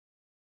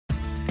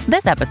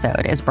This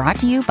episode is brought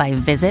to you by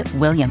Visit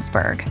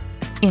Williamsburg.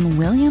 In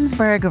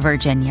Williamsburg,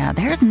 Virginia,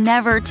 there's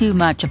never too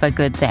much of a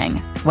good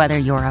thing. Whether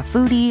you're a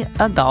foodie,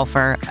 a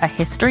golfer, a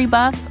history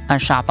buff, a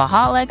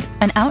shopaholic,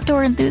 an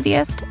outdoor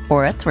enthusiast,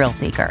 or a thrill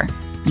seeker,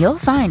 you'll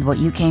find what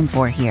you came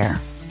for here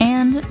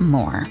and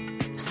more.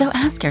 So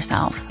ask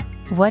yourself,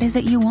 what is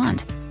it you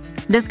want?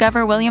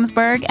 Discover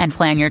Williamsburg and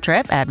plan your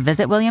trip at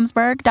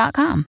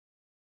visitwilliamsburg.com.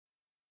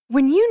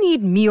 When you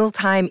need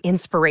mealtime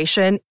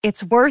inspiration,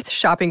 it's worth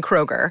shopping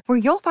Kroger, where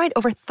you'll find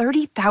over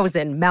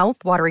 30,000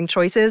 mouth-watering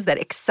choices that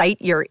excite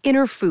your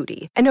inner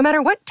foodie. And no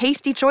matter what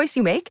tasty choice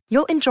you make,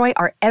 you'll enjoy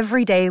our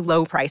everyday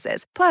low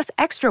prices, plus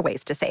extra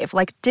ways to save,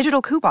 like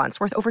digital coupons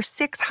worth over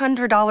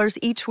 $600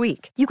 each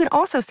week. You can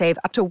also save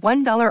up to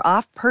 $1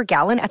 off per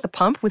gallon at the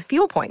pump with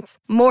fuel points.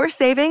 More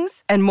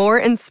savings and more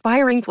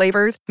inspiring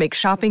flavors make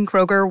shopping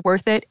Kroger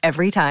worth it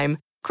every time.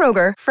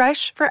 Kroger,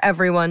 fresh for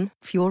everyone.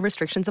 Fuel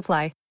restrictions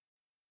apply.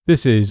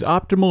 This is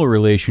Optimal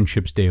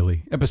Relationships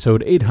Daily,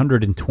 episode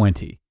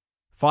 820,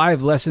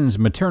 5 Lessons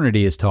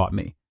Maternity Has Taught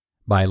Me,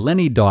 by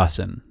Lenny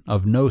Dawson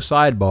of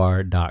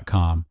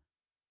NoSidebar.com.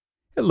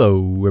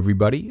 Hello,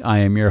 everybody. I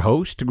am your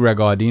host, Greg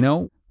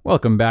Audino.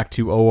 Welcome back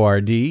to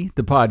ORD, the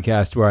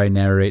podcast where I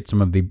narrate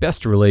some of the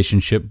best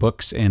relationship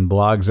books and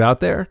blogs out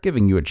there,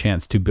 giving you a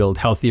chance to build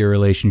healthier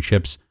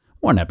relationships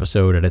one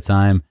episode at a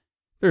time.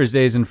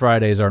 Thursdays and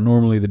Fridays are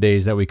normally the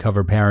days that we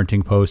cover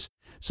parenting posts,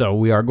 so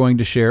we are going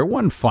to share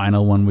one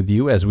final one with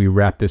you as we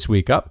wrap this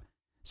week up.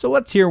 So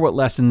let's hear what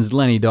lessons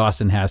Lenny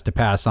Dawson has to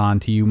pass on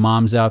to you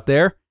moms out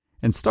there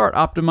and start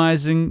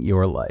optimizing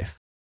your life.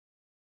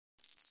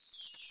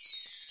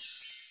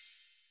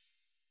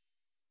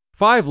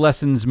 5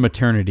 Lessons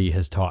Maternity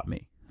Has Taught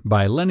Me,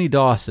 by Lenny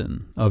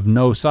Dawson of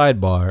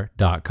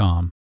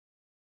NoSidebar.com.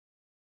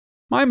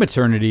 My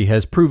maternity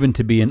has proven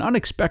to be an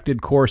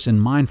unexpected course in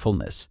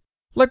mindfulness.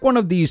 Like one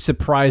of these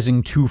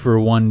surprising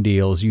 2-for-1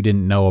 deals you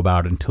didn't know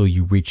about until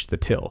you reached the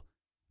till.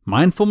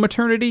 Mindful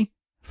maternity?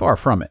 Far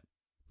from it.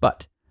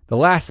 But the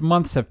last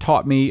months have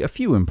taught me a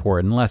few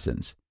important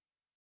lessons.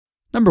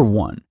 Number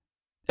 1.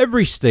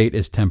 Every state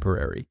is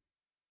temporary.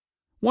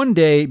 One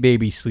day,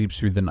 baby sleeps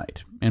through the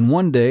night, and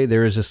one day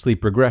there is a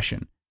sleep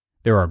regression.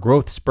 There are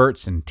growth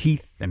spurts and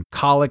teeth and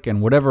colic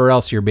and whatever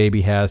else your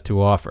baby has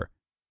to offer.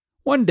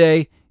 One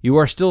day, you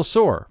are still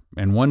sore,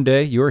 and one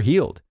day you are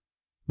healed.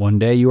 One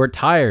day you are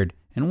tired,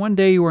 and one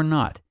day you are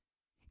not.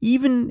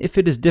 Even if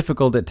it is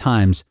difficult at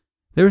times,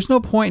 there is no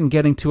point in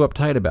getting too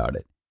uptight about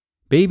it.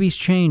 Babies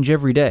change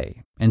every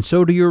day, and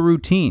so do your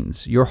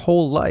routines, your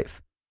whole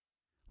life.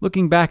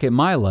 Looking back at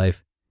my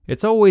life,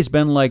 it's always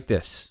been like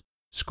this: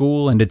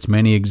 school and its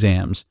many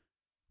exams.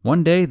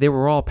 One day they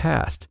were all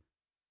past.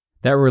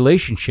 That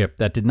relationship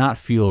that did not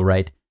feel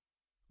right,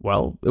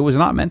 well, it was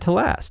not meant to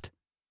last.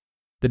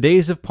 The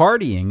days of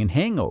partying and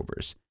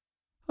hangovers.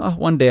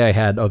 One day I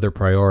had other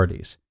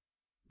priorities.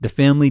 The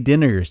family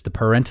dinners, the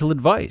parental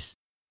advice.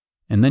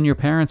 And then your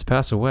parents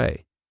pass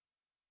away.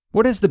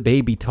 What has the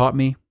baby taught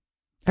me?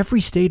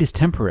 Every state is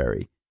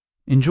temporary.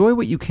 Enjoy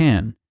what you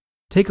can.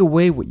 Take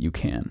away what you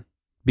can.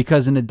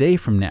 Because in a day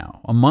from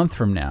now, a month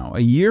from now,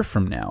 a year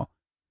from now,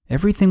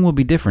 everything will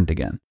be different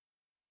again.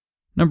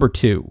 Number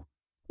 2.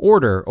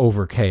 Order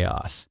over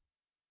chaos.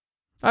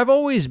 I've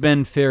always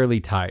been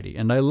fairly tidy,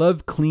 and I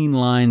love clean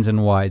lines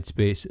and wide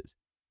spaces.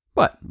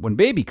 But when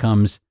baby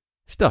comes,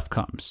 stuff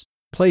comes.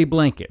 Play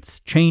blankets,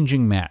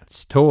 changing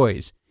mats,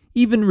 toys,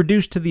 even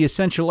reduced to the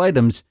essential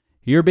items,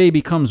 your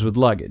baby comes with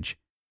luggage.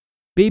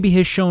 Baby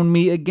has shown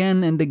me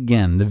again and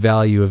again the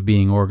value of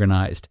being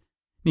organized.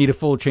 Need a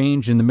full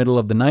change in the middle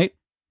of the night?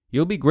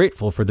 You'll be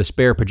grateful for the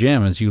spare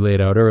pajamas you laid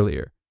out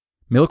earlier.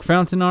 Milk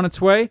fountain on its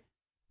way?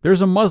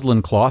 There's a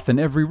muslin cloth in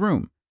every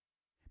room.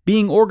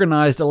 Being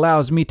organized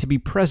allows me to be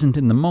present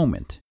in the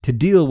moment, to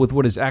deal with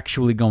what is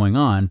actually going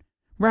on,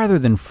 rather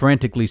than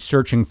frantically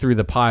searching through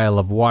the pile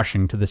of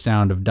washing to the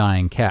sound of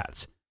dying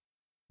cats.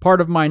 Part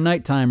of my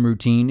nighttime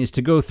routine is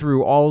to go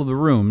through all of the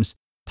rooms,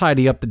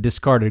 tidy up the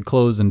discarded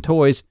clothes and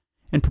toys,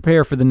 and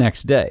prepare for the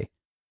next day.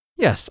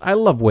 Yes, I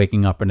love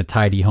waking up in a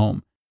tidy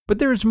home, but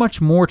there is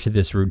much more to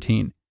this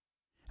routine.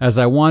 As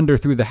I wander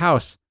through the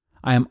house,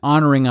 I am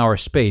honoring our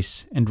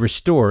space and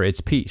restore its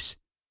peace.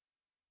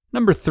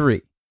 Number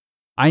 3.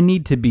 I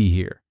need to be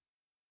here.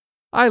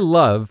 I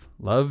loved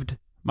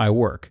my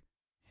work.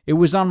 It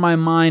was on my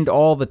mind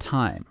all the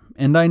time,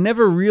 and I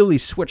never really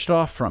switched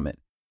off from it,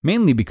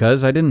 mainly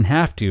because I didn't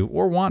have to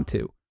or want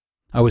to.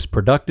 I was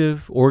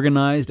productive,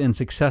 organized, and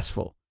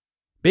successful.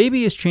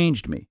 Baby has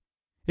changed me.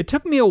 It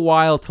took me a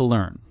while to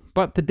learn,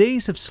 but the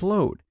days have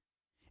slowed.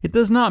 It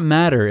does not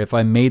matter if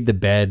I made the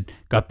bed,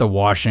 got the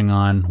washing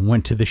on,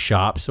 went to the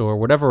shops, or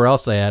whatever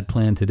else I had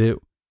planned to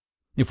do.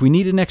 If we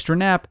need an extra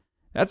nap,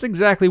 that's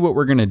exactly what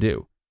we're going to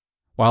do.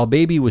 While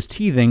baby was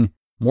teething,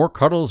 more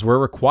cuddles were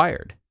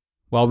required.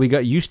 While we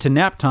got used to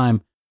nap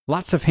time,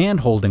 lots of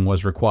hand-holding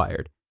was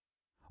required.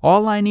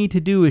 All I need to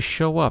do is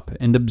show up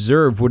and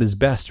observe what is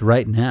best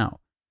right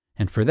now.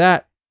 And for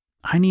that,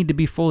 I need to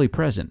be fully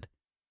present.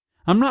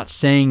 I'm not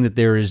saying that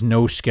there is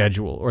no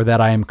schedule or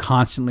that I am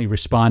constantly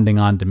responding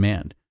on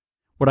demand.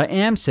 What I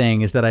am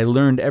saying is that I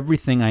learned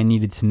everything I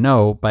needed to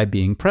know by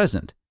being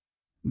present.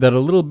 That a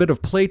little bit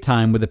of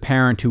playtime with a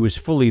parent who is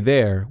fully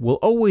there will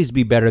always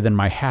be better than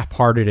my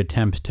half-hearted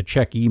attempts to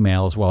check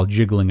emails while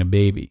jiggling a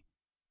baby.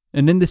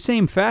 And in the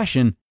same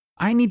fashion,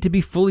 I need to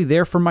be fully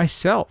there for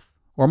myself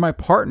or my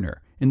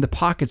partner in the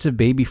pockets of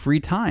baby-free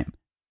time.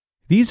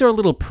 These are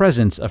little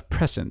presents of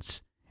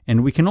presence,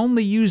 and we can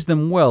only use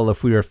them well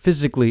if we are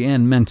physically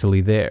and mentally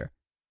there.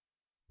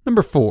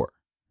 Number 4,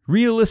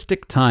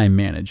 realistic time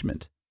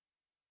management.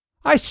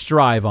 I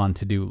strive on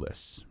to-do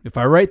lists. If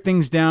I write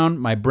things down,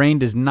 my brain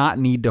does not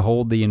need to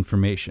hold the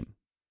information.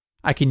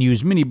 I can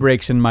use mini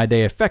breaks in my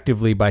day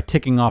effectively by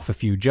ticking off a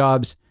few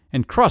jobs,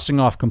 and crossing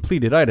off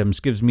completed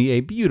items gives me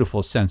a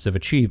beautiful sense of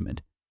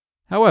achievement.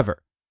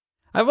 However,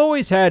 I've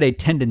always had a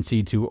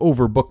tendency to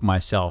overbook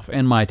myself,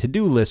 and my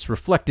to-do lists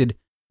reflected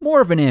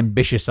more of an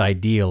ambitious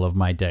ideal of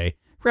my day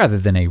rather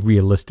than a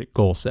realistic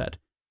goal set.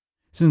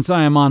 Since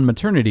I am on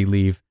maternity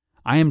leave,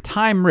 I am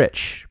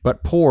time-rich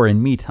but poor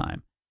in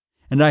me-time,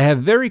 and I have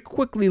very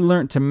quickly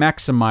learned to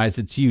maximize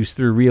its use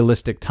through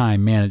realistic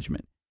time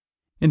management.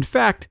 In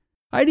fact,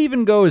 I'd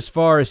even go as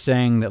far as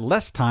saying that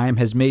less time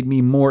has made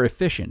me more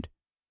efficient.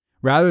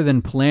 Rather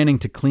than planning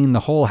to clean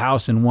the whole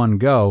house in one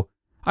go,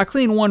 I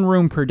clean one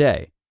room per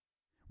day.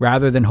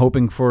 Rather than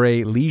hoping for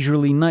a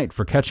leisurely night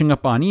for catching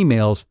up on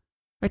emails,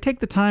 I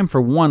take the time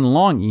for one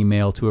long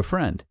email to a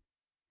friend.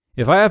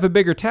 If I have a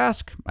bigger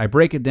task, I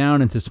break it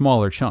down into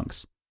smaller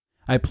chunks.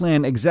 I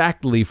plan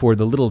exactly for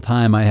the little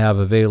time I have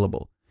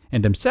available,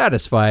 and am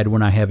satisfied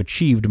when I have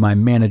achieved my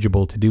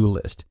manageable to-do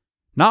list.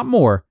 Not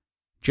more,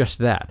 just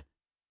that.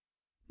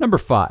 Number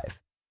 5,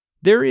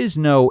 there is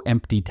no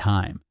empty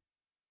time.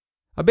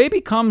 A baby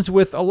comes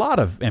with a lot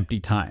of empty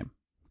time.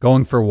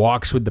 Going for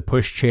walks with the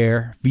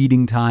pushchair,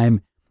 feeding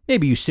time,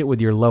 maybe you sit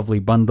with your lovely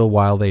bundle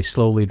while they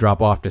slowly drop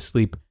off to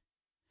sleep.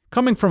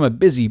 Coming from a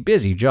busy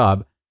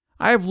job,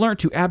 I have learned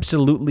to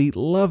absolutely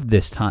love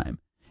this time,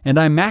 and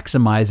I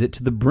maximize it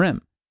to the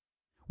brim.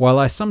 While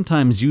I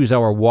sometimes use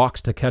our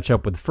walks to catch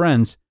up with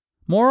friends,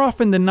 more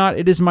often than not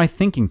it is my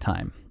thinking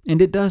time,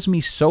 and it does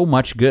me so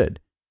much good.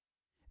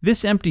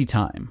 This empty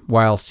time,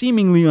 while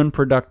seemingly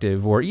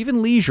unproductive or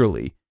even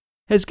leisurely,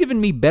 has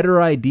given me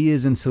better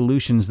ideas and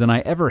solutions than I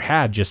ever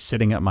had just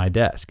sitting at my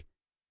desk.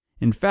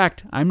 In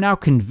fact, I'm now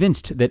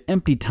convinced that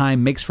empty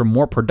time makes for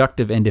more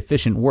productive and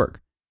efficient work.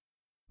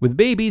 With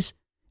babies,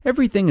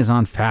 everything is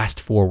on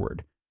fast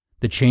forward.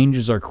 The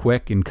changes are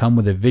quick and come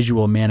with a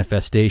visual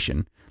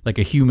manifestation, like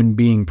a human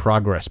being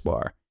progress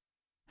bar.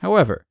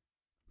 However,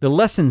 the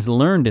lessons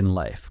learned in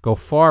life go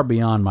far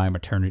beyond my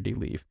maternity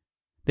leave.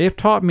 They have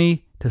taught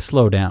me to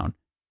slow down,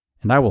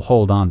 and I will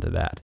hold on to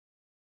that.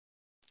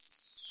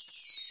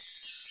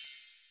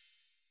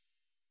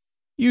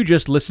 You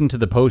just listened to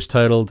the post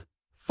titled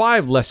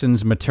 5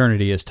 Lessons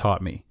Maternity Has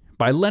Taught Me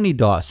by Lenny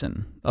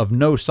Dawson of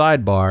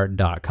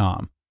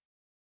NoSidebar.com.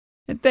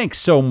 And thanks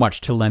so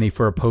much to Lenny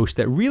for a post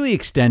that really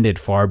extended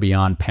far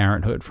beyond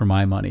parenthood for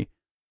my money.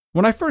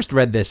 When I first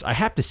read this, I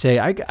have to say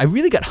I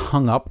really got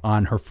hung up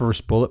on her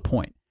first bullet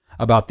point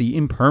about the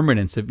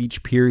impermanence of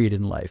each period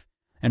in life,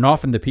 and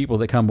often the people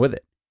that come with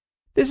it.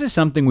 This is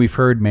something we've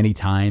heard many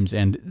times,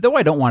 and though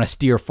I don't want to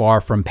steer far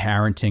from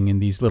parenting in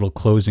these little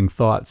closing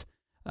thoughts,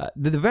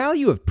 the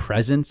value of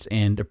presence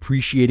and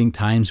appreciating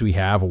times we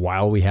have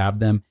while we have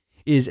them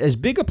is as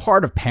big a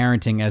part of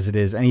parenting as it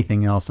is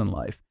anything else in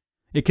life.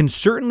 It can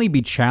certainly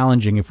be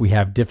challenging if we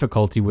have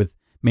difficulty with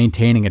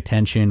maintaining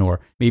attention or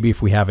maybe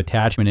if we have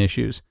attachment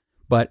issues,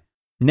 but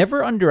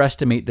never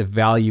underestimate the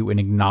value in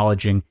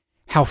acknowledging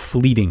how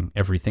fleeting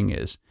everything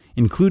is,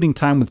 including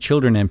time with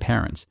children and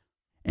parents,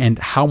 and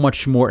how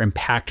much more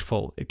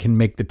impactful it can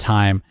make the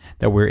time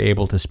that we're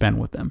able to spend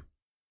with them.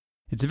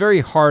 It's a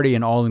very hearty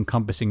and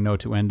all-encompassing note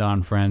to end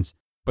on, friends,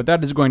 but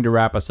that is going to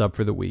wrap us up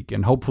for the week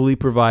and hopefully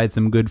provide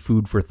some good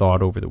food for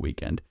thought over the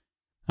weekend.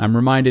 I'm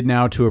reminded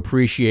now to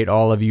appreciate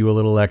all of you a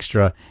little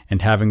extra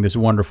and having this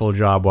wonderful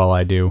job while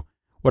I do.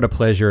 What a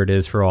pleasure it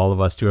is for all of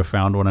us to have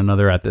found one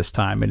another at this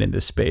time and in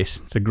this space.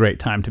 It's a great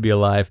time to be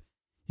alive.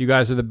 You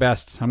guys are the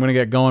best. I'm going to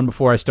get going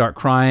before I start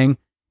crying.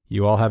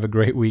 You all have a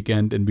great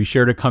weekend, and be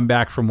sure to come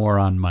back for more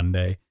on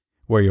Monday,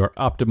 where your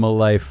optimal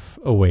life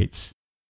awaits.